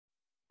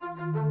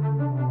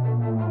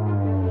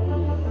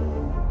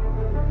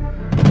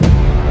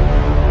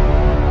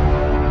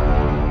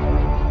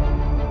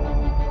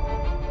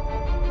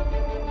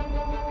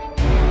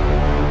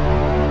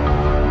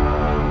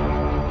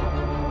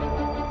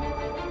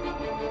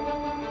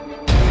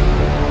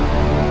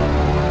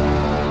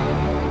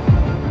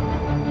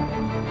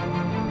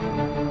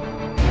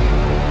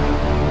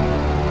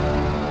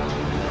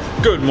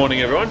Good morning,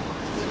 everyone.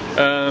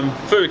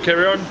 Before we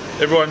carry on,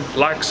 everyone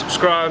like,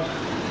 subscribe,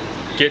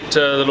 get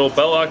the little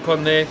bell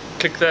icon there,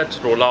 click that,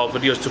 it'll allow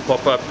videos to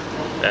pop up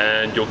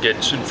and you'll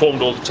get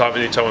informed all the time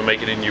anytime we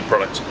make any new new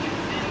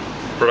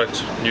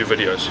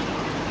videos.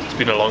 It's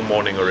been a long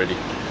morning already.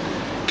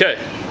 Okay,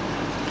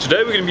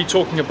 today we're going to be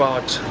talking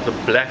about the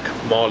black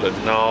marlin.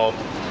 Now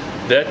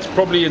that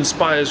probably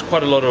inspires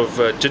quite a lot of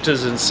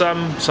jitters in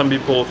some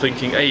people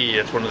thinking, hey,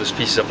 it's one of the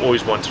species I've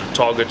always wanted to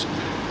target.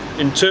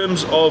 In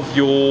terms of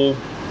your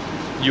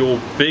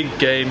big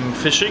game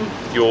fishing,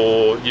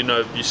 you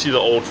see the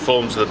old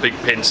films of the big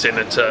Penn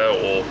Senator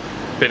or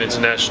Penn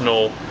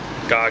International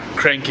guy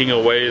cranking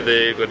away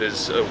there with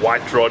his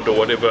white rod or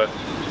whatever,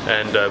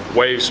 and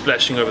waves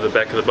splashing over the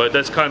back of the boat.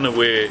 That's kind of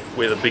where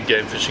the big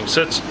game fishing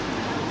sits.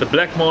 The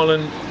black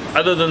marlin,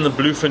 other than the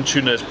bluefin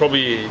tuna, is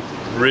probably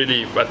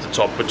really at the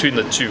top between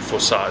the two for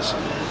size.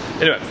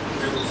 Anyway,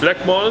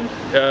 black marlin,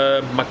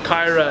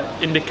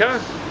 Machaira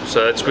indica.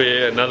 So that's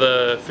where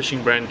another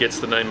fishing brand gets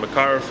the name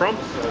Machaira from.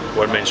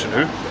 Won't mention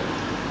who.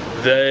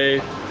 They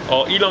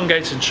are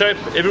elongated in shape.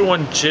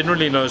 Everyone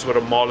generally knows what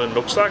a marlin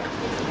looks like.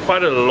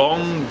 Quite a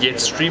long yet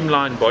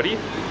streamlined body.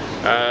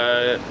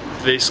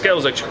 Their scale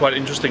is actually quite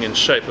interesting in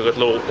shape. They've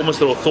got almost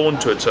a little thorn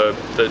to it, so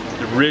they're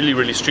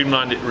really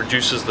streamlined. It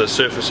reduces the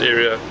surface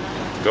area.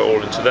 Go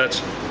all into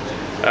that.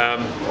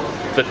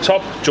 The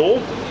top jaw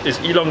is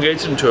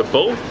elongated into a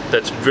bill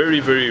that's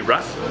very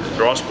rough,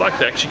 rasp-like.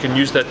 They actually can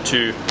use that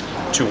to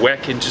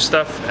whack into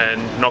stuff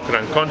and knock it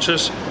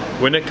unconscious.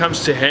 When it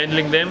comes to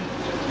handling them,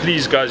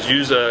 please guys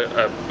use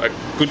a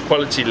good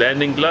quality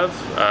landing glove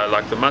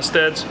like the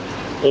Mustads,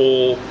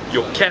 or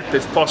your cap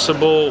if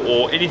possible,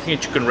 or anything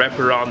that you can wrap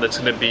around that's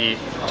going to be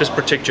just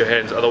protect your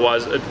hands,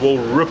 otherwise it will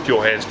rip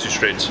your hands to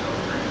shreds.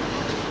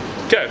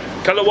 Okay,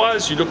 color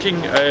wise you're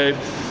looking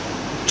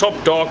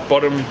top dark,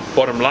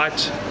 bottom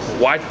light,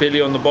 white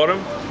belly on the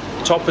bottom.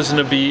 Top is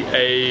going to be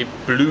a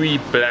bluey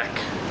black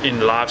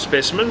in live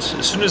specimens.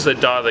 As soon as they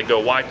die they go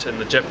white, and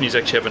the Japanese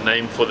actually have a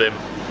name for them.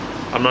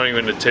 I'm not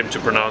even going to attempt to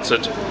pronounce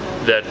it.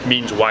 That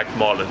means white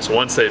marlin. So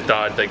once they've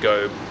died they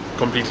go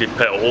completely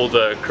pale. All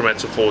the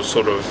chromatophores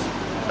sort of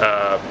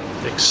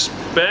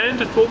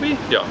expand, it will be?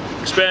 Yeah,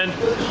 expand,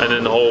 and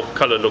then the whole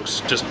color looks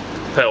just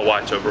pale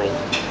white overall.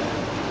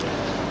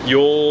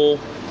 Your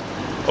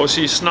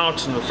obviously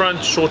snout in the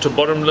front, shorter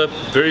bottom lip,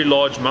 very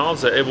large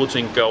mouths. They're able to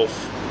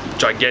engulf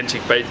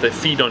gigantic bait. They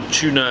feed on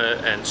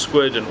tuna and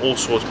squid and all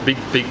sorts big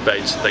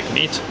baits they can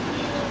eat.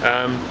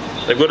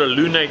 They've got a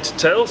lunate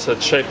tail, so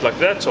it's shaped like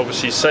that. So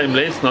obviously same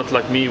length, not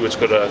like me which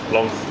got a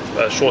long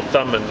short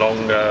thumb and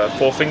long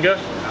forefinger.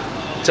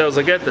 Tails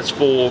I get, that's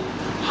for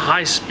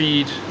high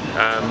speed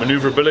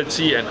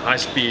maneuverability and high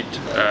speed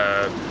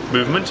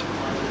movement.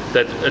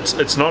 That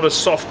it's not a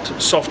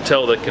soft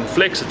tail that can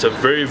flex. It's a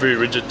very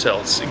rigid tail.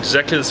 It's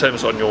exactly the same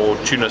as on your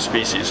tuna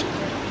species.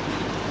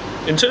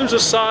 In terms of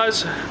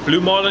size,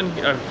 black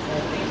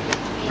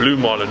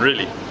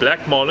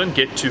marlin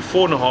get to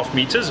 4.5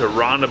 meters,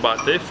 around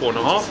about there,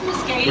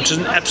 4.5, which is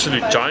an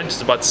absolute giant.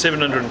 It's about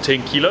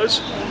 710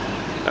 kilos.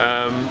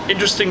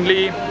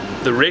 Interestingly,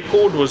 the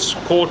record was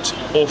caught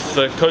off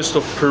the coast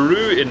of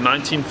Peru in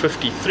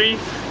 1953.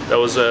 That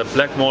was a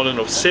black marlin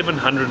of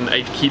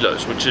 708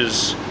 kilos, which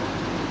is,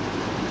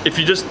 if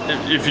you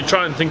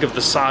try and think of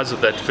the size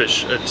of that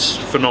fish, it's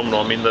phenomenal.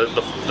 I mean,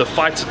 the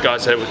fights that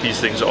guys have with these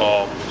things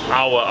are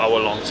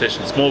hour-long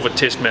sessions. It's more of a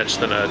test match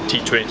than a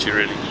T20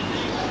 really.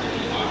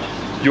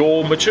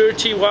 Your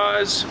maturity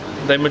wise,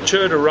 they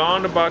matured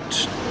around about,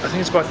 I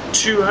think it's about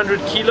 200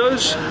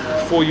 kilos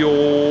for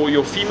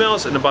your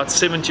females and about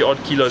 70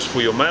 odd kilos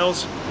for your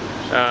males.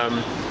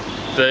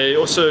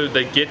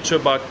 They get to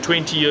about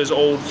 20 years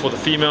old for the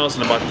females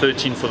and about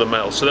 13 for the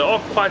males. So they are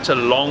quite a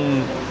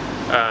long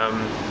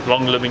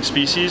living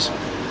species.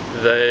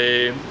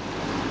 They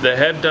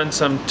have done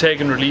some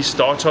tag and release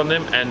dart on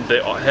them, and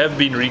they have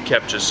been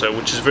recaptured, so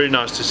which is very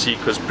nice to see,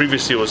 because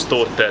previously it was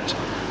thought that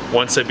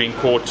once they've been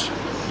caught,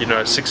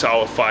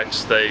 6-hour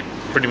fights, they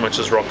pretty much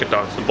just rocket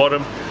down to the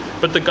bottom.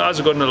 But the guys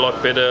have gotten a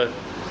lot better.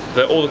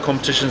 All the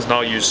competitions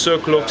now use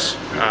circle hooks,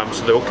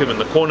 so they hook them in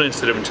the corner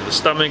instead of into the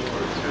stomach,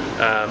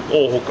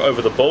 or hook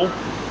over the bowl.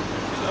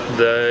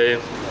 They're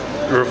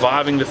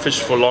reviving the fish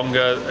for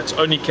longer. It's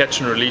only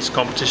catch and release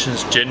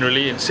competitions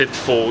generally, except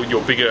for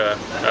your bigger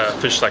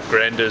fish like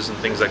granders and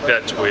things like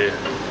that, where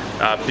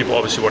people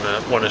obviously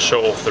want to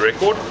show off the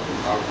record.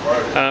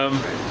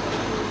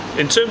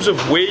 In terms of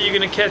where you're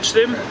going to catch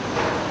them,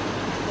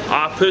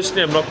 I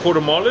personally am not caught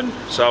a marlin,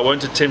 so I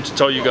won't attempt to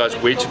tell you guys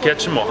where to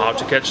catch them or how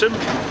to catch them.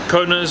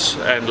 Konas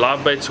and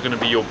live baits are going to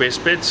be your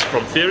best bets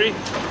from theory.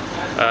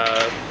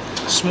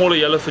 Smaller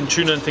yellowfin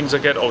tuna and things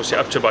like that, obviously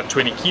up to about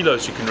 20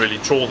 kilos you can really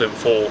trawl them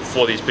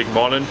for these big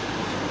marlin.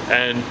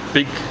 And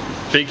big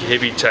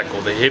heavy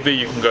tackle. The heavier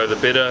you can go the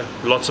better.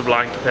 Lots of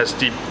line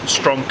capacity,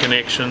 strong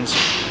connections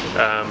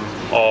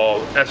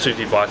are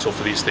absolutely vital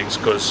for these things,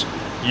 because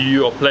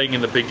you are playing in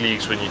the big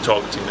leagues when you're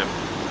targeting them.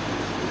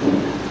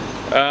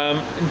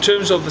 In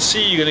terms of the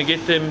sea, you're going to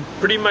get them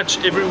pretty much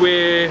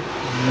everywhere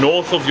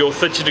north of your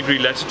 30-degree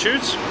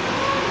latitudes.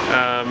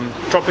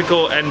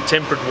 tropical and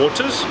temperate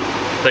waters.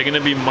 They're going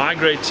to be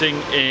migrating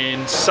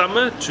in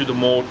summer to the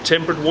more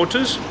temperate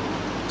waters,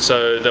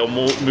 so they'll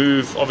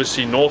move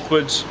obviously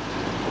northwards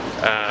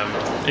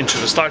into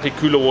the slightly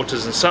cooler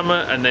waters in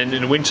summer, and then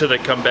in winter they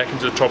come back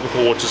into the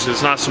tropical waters, so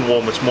it's nice and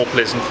warm, it's more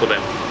pleasant for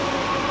them.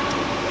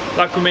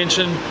 Like we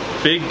mentioned,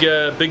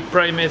 big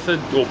prey method,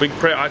 or big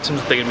prey items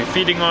that they're going to be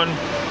feeding on.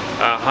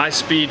 High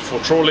speed for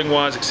trawling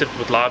wise, except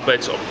with live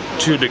baits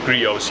to a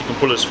degree. Obviously you can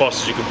pull as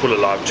fast as you can pull a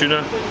live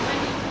tuna,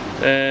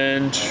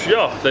 and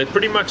yeah, they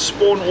pretty much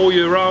spawn all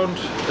year round.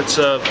 It's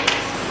a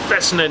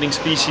fascinating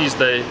species.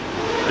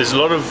 There's a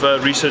lot of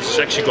research that's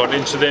actually gone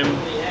into them,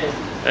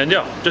 and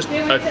yeah, just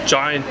a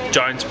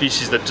giant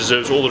species that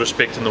deserves all the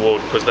respect in the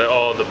world, because they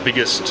are the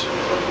biggest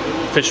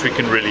fish we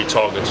can really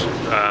target,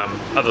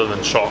 other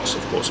than sharks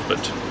of course, but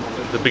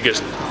the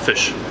biggest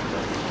fish.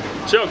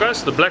 So yeah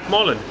guys, the black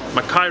marlin,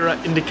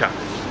 Machaira indica.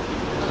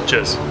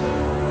 Cheers.